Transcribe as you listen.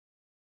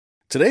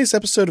Today's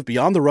episode of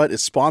Beyond the Rut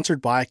is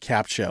sponsored by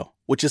CapShow,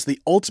 which is the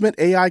ultimate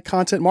AI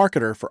content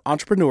marketer for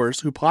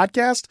entrepreneurs who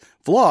podcast,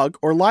 vlog,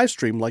 or live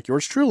stream like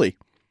yours truly.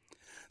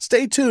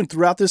 Stay tuned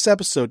throughout this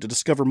episode to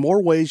discover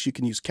more ways you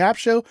can use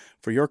CapShow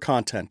for your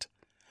content.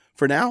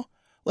 For now,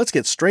 let's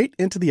get straight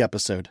into the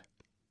episode.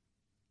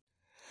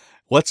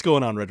 What's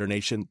going on, Redder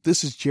Nation?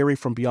 This is Jerry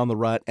from Beyond the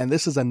Rut, and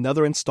this is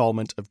another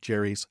installment of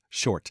Jerry's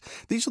Short.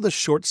 These are the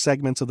short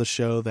segments of the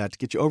show that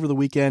get you over the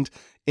weekend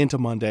into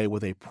Monday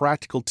with a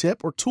practical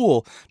tip or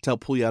tool to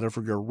help pull you out of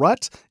your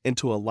rut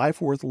into a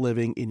life worth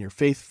living in your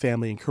faith,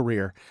 family, and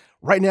career.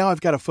 Right now, I've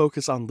got to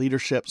focus on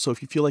leadership, so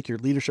if you feel like your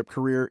leadership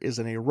career is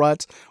in a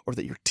rut or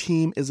that your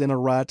team is in a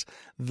rut,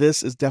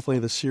 this is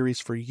definitely the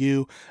series for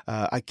you.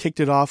 I kicked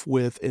it off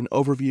with an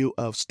overview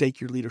of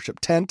Stake Your Leadership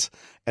Tent,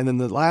 and then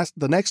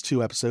the next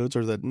two episodes,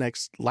 or the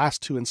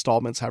last two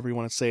installments, however you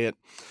want to say it,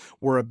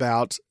 were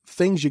about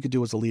things you could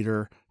do as a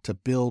leader to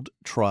build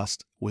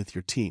trust with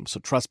your team.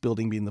 So trust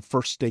building being the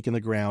first stake in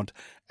the ground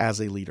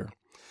as a leader.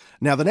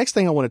 Now, the next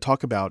thing I want to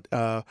talk about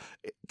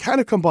kind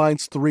of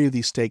combines three of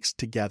these stakes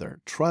together: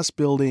 trust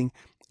building,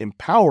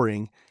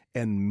 empowering,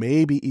 and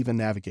maybe even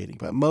navigating,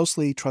 but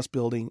mostly trust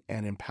building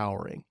and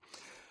empowering.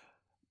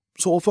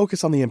 So we'll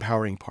focus on the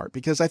empowering part,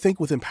 because I think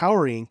with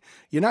empowering,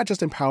 you're not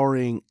just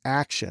empowering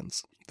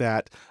actions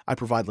that I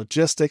provide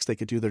logistics, they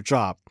could do their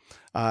job.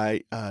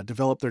 I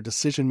develop their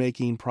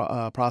decision-making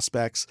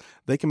prospects.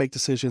 They can make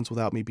decisions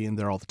without me being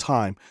there all the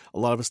time. A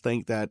lot of us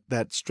think that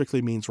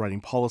strictly means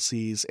writing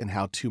policies and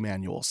how-to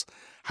manuals.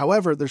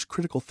 However, there's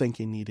critical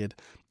thinking needed,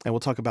 and we'll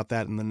talk about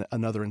that in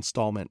another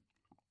installment.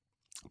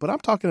 But I'm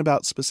talking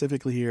about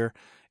specifically here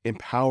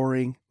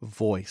empowering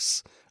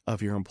voice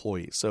of your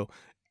employees. So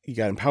you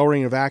got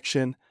empowering of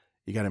action,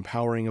 you got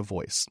empowering of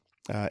voice,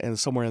 and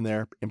somewhere in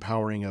there,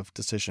 empowering of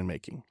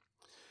decision-making.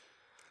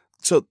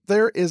 So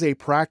there is a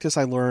practice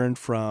I learned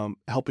from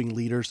helping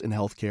leaders in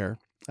healthcare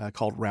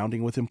called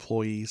rounding with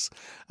employees.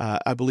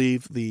 I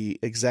believe the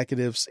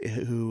executives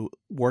who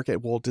work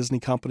at Walt Disney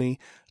Company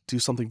do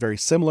something very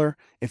similar.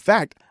 In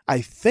fact, I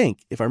think,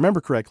 if I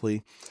remember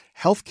correctly,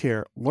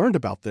 healthcare learned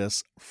about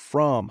this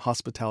from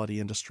hospitality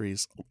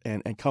industries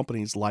and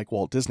companies like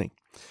Walt Disney.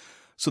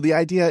 So the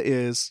idea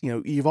is,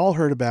 you've all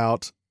heard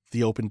about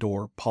the open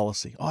door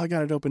policy. Oh, I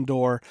got an open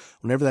door.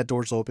 Whenever that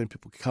door's open,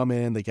 people can come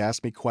in, they can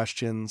ask me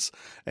questions,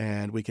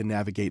 and we can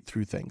navigate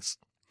through things.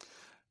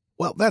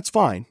 Well, that's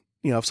fine.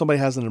 If somebody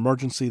has an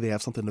emergency, they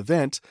have something to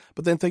vent,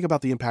 but then think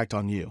about the impact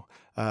on you.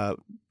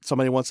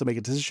 Somebody wants to make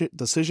a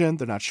decision,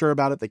 they're not sure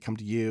about it, they come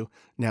to you,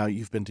 now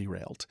you've been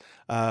derailed.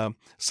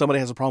 Somebody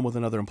has a problem with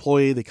another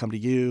employee, they come to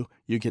you,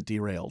 you get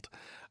derailed.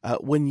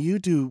 When you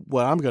do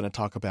what I'm going to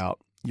talk about,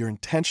 you're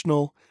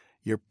intentional,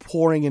 you're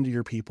pouring into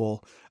your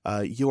people,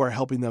 you are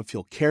helping them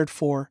feel cared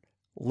for,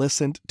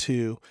 listened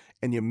to,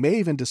 and you may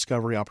even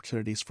discover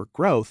opportunities for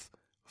growth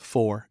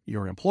for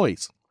your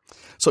employees.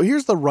 So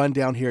here's the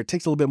rundown here. It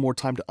takes a little bit more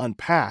time to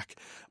unpack,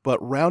 but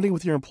rounding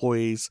with your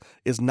employees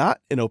is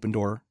not an open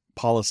door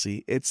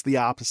policy. It's the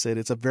opposite.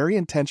 It's a very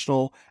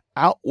intentional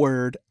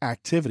outward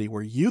activity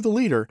where you, the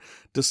leader,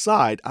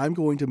 decide I'm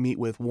going to meet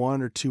with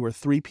one or two or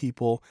three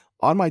people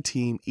on my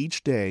team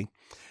each day,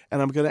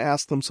 and I'm going to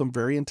ask them some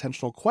very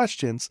intentional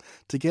questions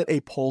to get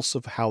a pulse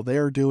of how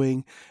they're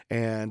doing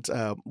and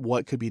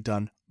what could be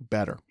done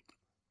better.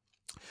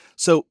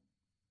 So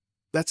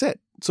that's it.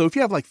 So if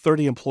you have like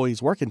 30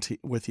 employees working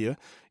with you,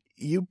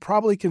 you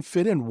probably can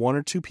fit in one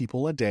or two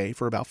people a day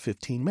for about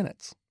 15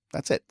 minutes.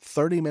 That's it.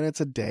 30 minutes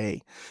a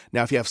day.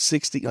 Now, if you have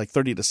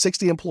 30 to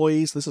 60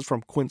 employees, this is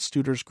from Quint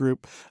Studer's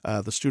group,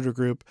 the Studer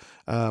group.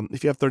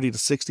 If you have 30 to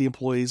 60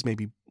 employees,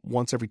 maybe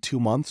once every 2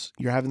 months,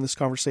 you're having this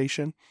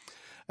conversation.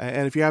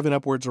 And if you're having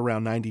upwards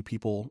around 90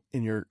 people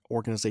in your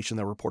organization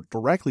that report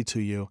directly to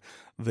you,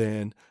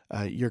 then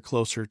you're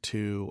closer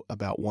to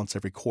about once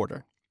every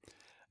quarter.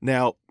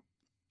 Now,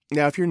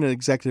 if you're in an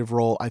executive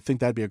role, I think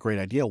that'd be a great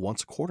idea.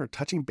 Once a quarter,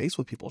 touching base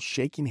with people,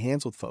 shaking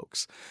hands with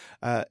folks.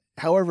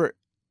 However,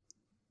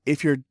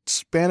 if your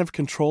span of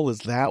control is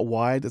that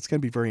wide, it's going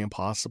to be very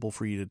impossible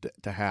for you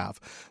to have.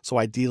 So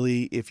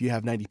ideally, if you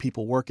have 90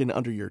 people working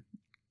under your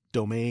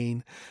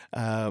domain,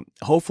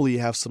 hopefully you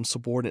have some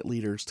subordinate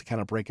leaders to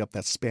kind of break up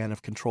that span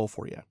of control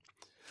for you.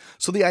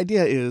 So the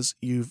idea is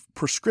you've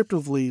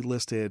prescriptively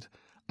listed,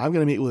 I'm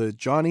going to meet with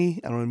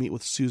Johnny and I'm going to meet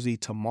with Susie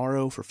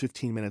tomorrow for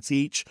 15 minutes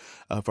each.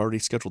 I've already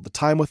scheduled the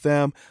time with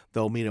them.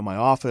 They'll meet in my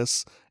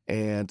office,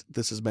 and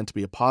this is meant to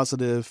be a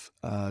positive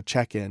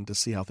check-in to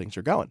see how things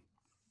are going.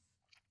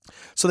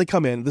 So they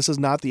come in. This is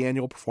not the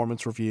annual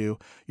performance review.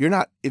 You're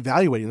not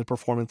evaluating the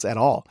performance at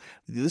all.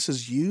 This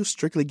is you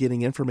strictly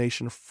getting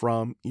information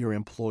from your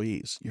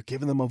employees. You're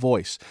giving them a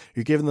voice.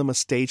 You're giving them a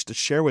stage to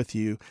share with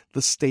you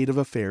the state of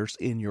affairs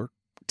in your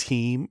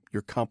team,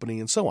 your company,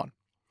 and so on.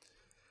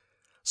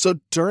 So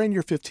during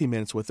your 15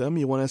 minutes with them,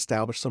 you want to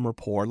establish some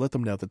rapport, let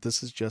them know that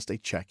this is just a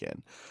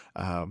check-in.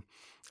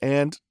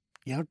 And,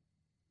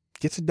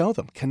 get to know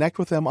them, connect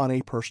with them on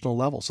a personal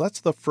level. So that's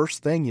the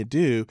first thing you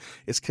do,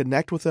 is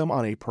connect with them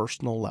on a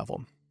personal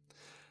level.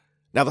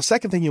 Now, the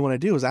second thing you want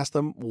to do is ask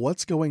them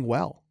what's going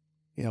well.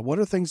 What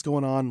are things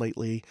going on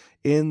lately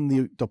in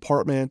the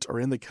department or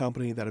in the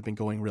company that have been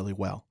going really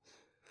well?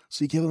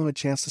 So you give them a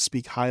chance to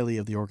speak highly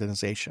of the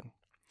organization.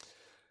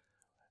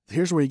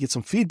 Here's where you get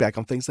some feedback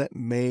on things that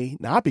may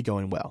not be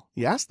going well.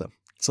 You ask them.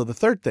 So the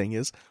third thing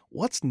is,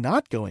 what's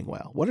not going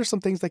well? What are some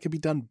things that could be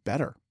done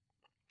better?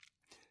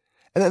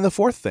 And then the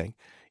fourth thing,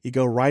 you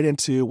go right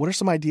into what are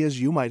some ideas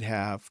you might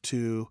have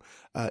to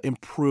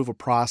improve a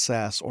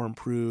process or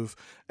improve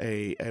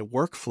a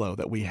workflow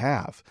that we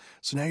have.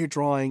 So now you're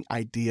drawing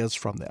ideas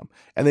from them.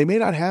 And they may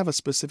not have a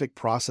specific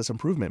process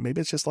improvement.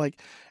 Maybe it's just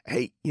like,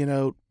 hey,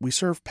 we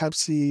serve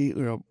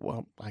Pepsi.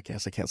 Well, I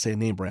guess I can't say a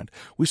name brand.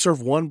 We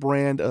serve one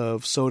brand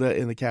of soda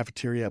in the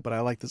cafeteria, but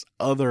I like this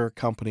other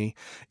company.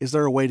 Is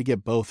there a way to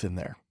get both in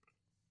there?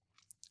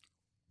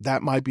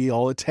 That might be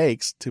all it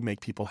takes to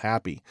make people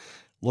happy.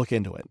 Look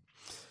into it.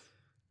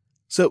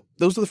 So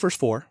those are the first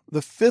four.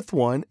 The fifth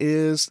one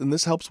is, and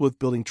this helps with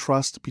building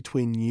trust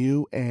between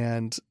you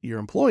and your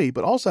employee,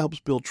 but also helps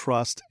build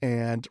trust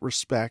and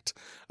respect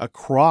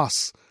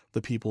across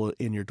the people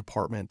in your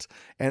department,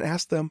 and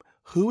ask them,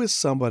 who is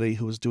somebody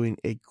who is doing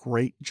a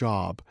great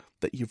job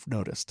that you've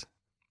noticed?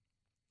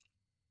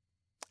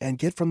 And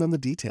get from them the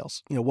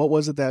details. What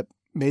was it that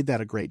made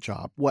that a great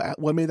job?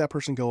 What made that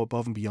person go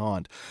above and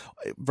beyond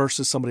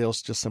versus somebody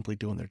else just simply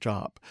doing their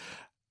job?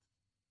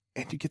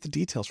 And you get the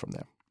details from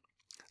them.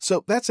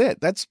 So that's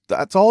it. That's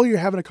all you're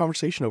having a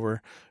conversation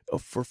over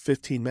for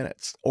 15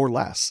 minutes or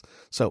less.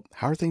 So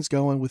how are things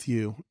going with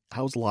you?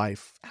 How's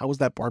life? How was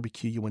that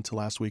barbecue you went to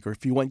last week? Or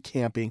if you went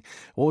camping,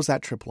 what was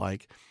that trip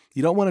like?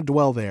 You don't want to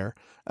dwell there,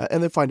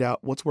 and then find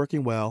out what's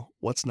working well,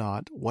 what's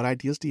not. What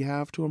ideas do you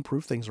have to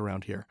improve things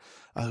around here?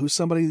 Who's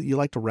somebody you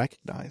like to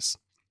recognize?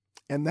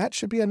 And that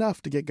should be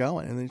enough to get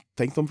going. And then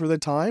thank them for their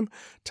time.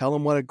 Tell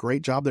them what a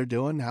great job they're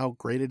doing, how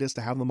great it is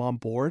to have them on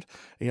board.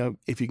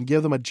 If you can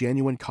give them a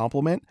genuine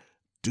compliment,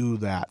 do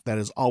that. That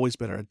is always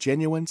better. A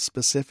genuine,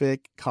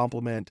 specific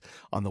compliment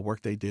on the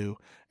work they do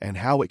and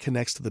how it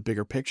connects to the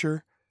bigger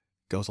picture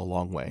goes a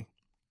long way.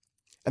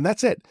 And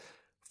that's it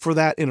for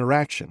that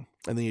interaction.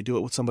 And then you do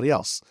it with somebody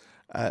else.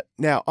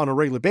 Now, on a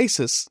regular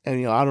basis,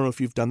 and I don't know if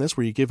you've done this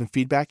where you give them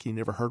feedback and you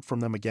never heard from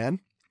them again,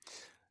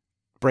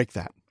 break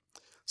that.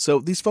 So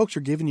these folks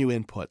are giving you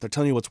input. They're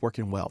telling you what's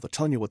working well. They're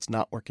telling you what's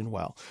not working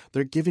well.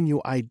 They're giving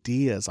you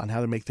ideas on how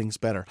to make things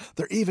better.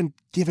 They're even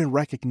giving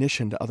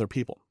recognition to other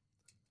people.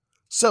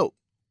 So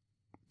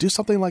do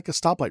something like a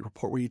stoplight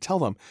report where you tell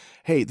them,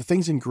 hey, the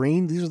things in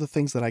green, these are the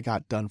things that I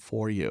got done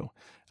for you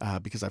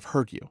because I've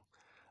heard you.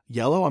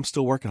 Yellow, I'm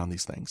still working on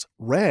these things.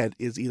 Red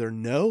is either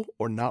no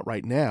or not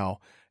right now,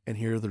 and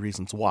here are the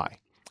reasons why.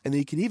 And then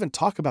you can even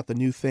talk about the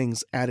new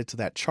things added to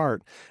that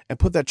chart and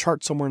put that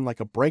chart somewhere in like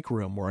a break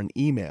room or an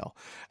email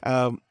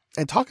and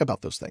talk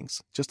about those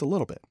things just a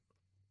little bit.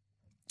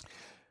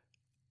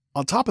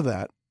 On top of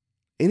that,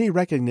 any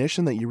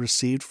recognition that you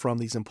received from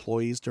these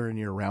employees during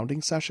your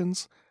rounding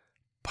sessions,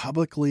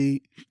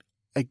 publicly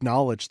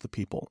acknowledge the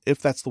people, if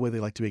that's the way they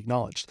like to be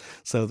acknowledged.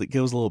 So that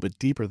goes a little bit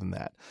deeper than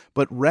that.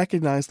 But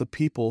recognize the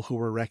people who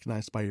were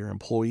recognized by your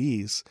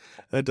employees.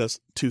 That does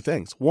two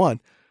things. One,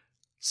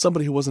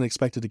 somebody who wasn't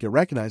expected to get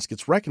recognized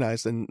gets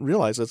recognized and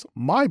realizes,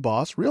 my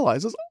boss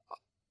realizes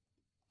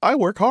I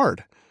work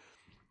hard.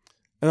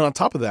 And on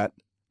top of that,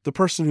 the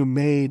person who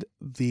made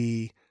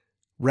the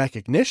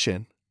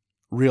recognition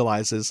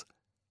realizes,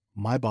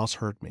 my boss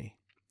heard me.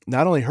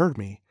 Not only heard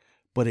me,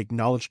 but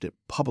acknowledged it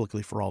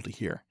publicly for all to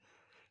hear.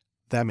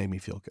 That made me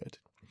feel good.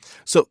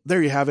 So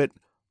there you have it.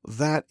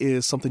 That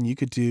is something you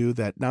could do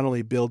that not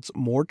only builds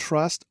more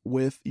trust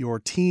with your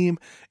team,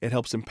 it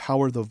helps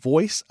empower the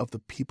voice of the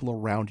people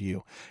around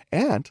you.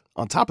 And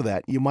on top of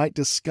that, you might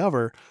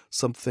discover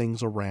some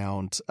things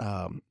around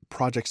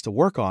projects to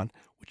work on,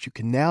 which you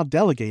can now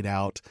delegate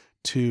out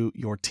to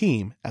your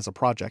team as a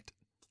project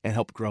and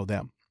help grow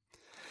them.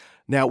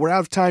 Now, we're out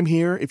of time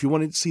here. If you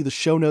wanted to see the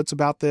show notes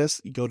about this,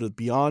 you go to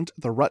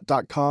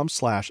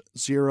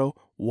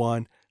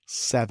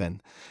beyondtherut.com/017.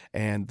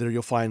 And there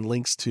you'll find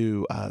links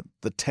to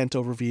the tent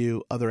overview,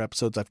 other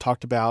episodes I've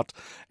talked about,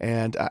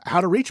 and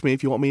how to reach me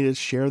if you want me to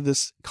share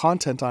this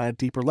content on a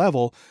deeper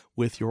level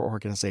with your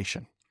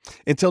organization.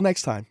 Until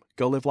next time,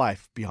 go live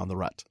life beyond the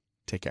rut.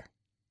 Take care.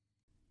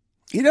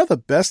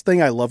 The best thing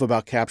I love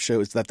about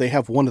Capsho is that they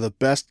have one of the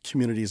best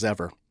communities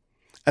ever.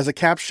 As a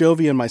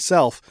Capshovian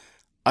myself,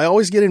 I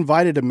always get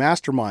invited to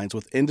masterminds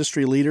with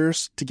industry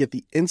leaders to get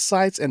the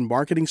insights and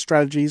marketing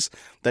strategies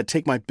that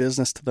take my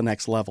business to the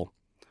next level.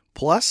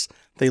 Plus,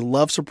 they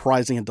love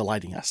surprising and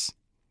delighting us.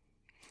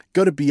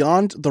 Go to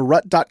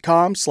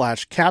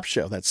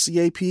beyondtherut.com/capshow, that's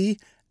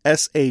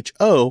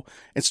CAPSHO,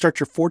 and start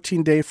your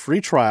 14-day free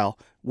trial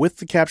with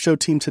the Capsho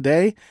team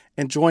today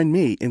and join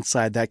me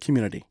inside that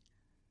community.